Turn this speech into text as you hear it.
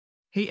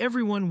Hey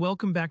everyone,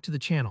 welcome back to the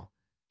channel.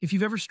 If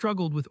you've ever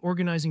struggled with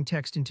organizing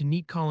text into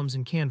neat columns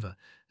in Canva,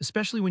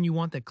 especially when you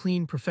want that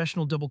clean,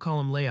 professional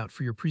double-column layout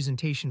for your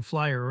presentation,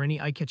 flyer, or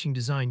any eye-catching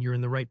design, you're in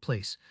the right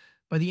place.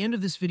 By the end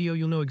of this video,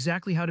 you'll know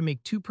exactly how to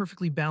make two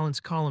perfectly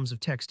balanced columns of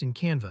text in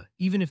Canva,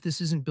 even if this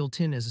isn't built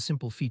in as a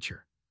simple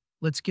feature.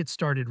 Let's get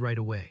started right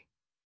away.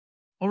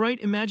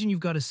 Alright, imagine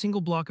you've got a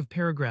single block of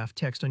paragraph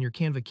text on your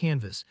Canva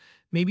canvas.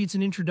 Maybe it's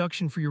an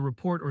introduction for your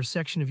report or a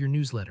section of your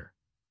newsletter.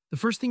 The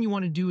first thing you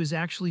want to do is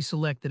actually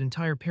select that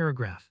entire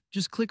paragraph.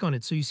 Just click on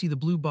it so you see the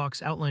blue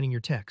box outlining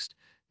your text.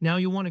 Now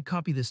you'll want to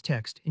copy this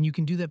text, and you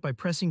can do that by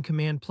pressing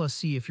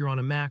Command+C if you're on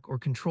a Mac or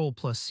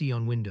Control+C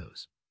on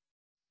Windows.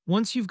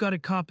 Once you've got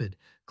it copied,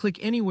 click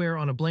anywhere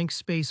on a blank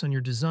space on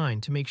your design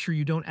to make sure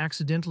you don't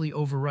accidentally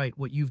overwrite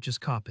what you've just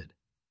copied.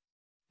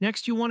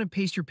 Next, you'll want to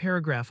paste your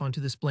paragraph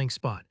onto this blank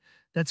spot.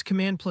 That's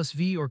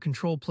Command+V or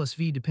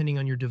Control+V depending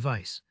on your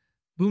device.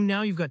 Boom,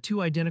 now you've got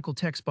two identical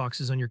text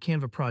boxes on your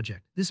Canva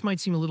project. This might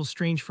seem a little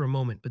strange for a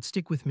moment, but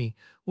stick with me.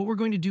 What we're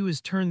going to do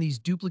is turn these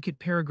duplicate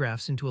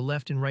paragraphs into a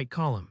left and right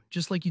column,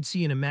 just like you'd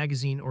see in a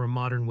magazine or a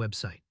modern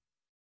website.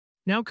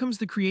 Now comes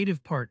the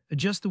creative part.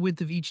 Adjust the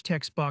width of each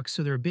text box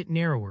so they're a bit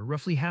narrower,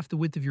 roughly half the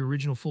width of your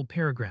original full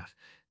paragraph.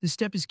 This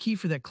step is key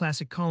for that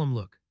classic column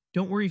look.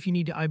 Don't worry if you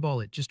need to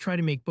eyeball it, just try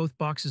to make both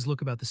boxes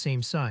look about the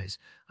same size.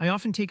 I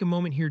often take a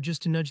moment here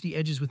just to nudge the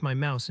edges with my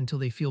mouse until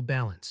they feel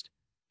balanced.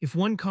 If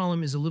one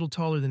column is a little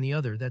taller than the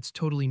other, that's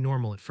totally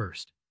normal at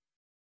first.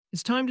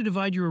 It's time to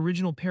divide your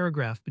original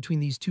paragraph between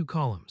these two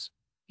columns.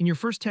 In your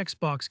first text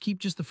box, keep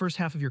just the first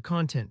half of your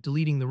content,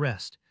 deleting the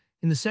rest.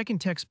 In the second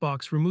text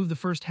box, remove the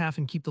first half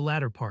and keep the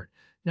latter part.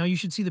 Now you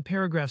should see the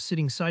paragraphs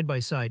sitting side by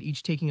side,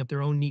 each taking up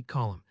their own neat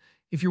column.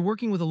 If you're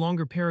working with a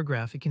longer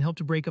paragraph, it can help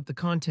to break up the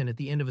content at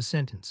the end of a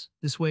sentence.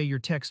 This way, your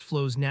text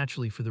flows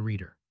naturally for the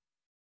reader.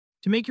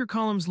 To make your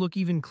columns look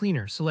even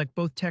cleaner, select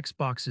both text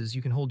boxes.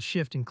 You can hold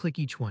Shift and click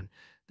each one.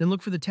 Then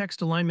look for the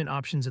text alignment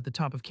options at the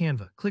top of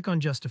Canva. Click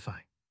on Justify.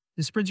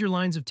 This spreads your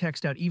lines of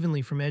text out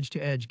evenly from edge to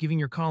edge, giving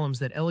your columns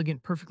that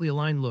elegant, perfectly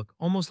aligned look,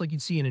 almost like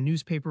you'd see in a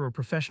newspaper or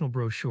professional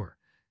brochure.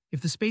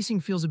 If the spacing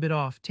feels a bit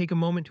off, take a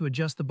moment to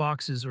adjust the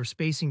boxes or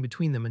spacing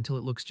between them until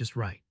it looks just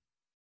right.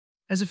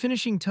 As a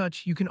finishing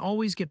touch, you can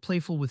always get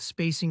playful with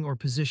spacing or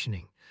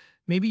positioning.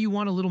 Maybe you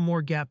want a little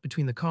more gap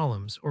between the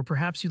columns, or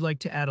perhaps you'd like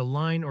to add a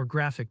line or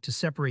graphic to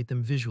separate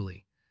them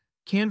visually.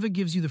 Canva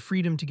gives you the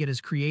freedom to get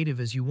as creative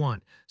as you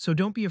want, so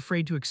don't be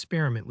afraid to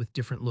experiment with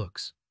different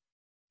looks.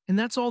 And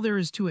that's all there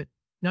is to it.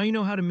 Now you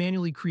know how to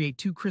manually create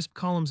two crisp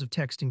columns of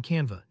text in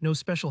Canva. No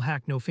special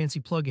hack, no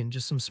fancy plugin,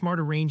 just some smart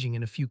arranging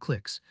and a few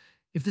clicks.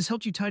 If this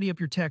helped you tidy up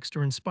your text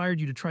or inspired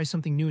you to try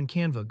something new in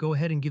Canva, go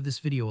ahead and give this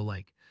video a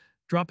like.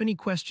 Drop any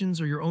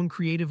questions or your own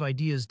creative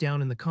ideas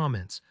down in the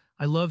comments.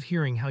 I love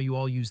hearing how you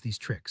all use these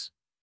tricks.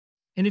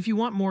 And if you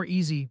want more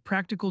easy,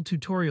 practical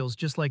tutorials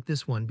just like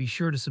this one, be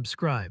sure to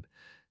subscribe.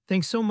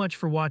 Thanks so much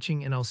for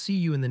watching, and I'll see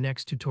you in the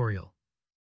next tutorial.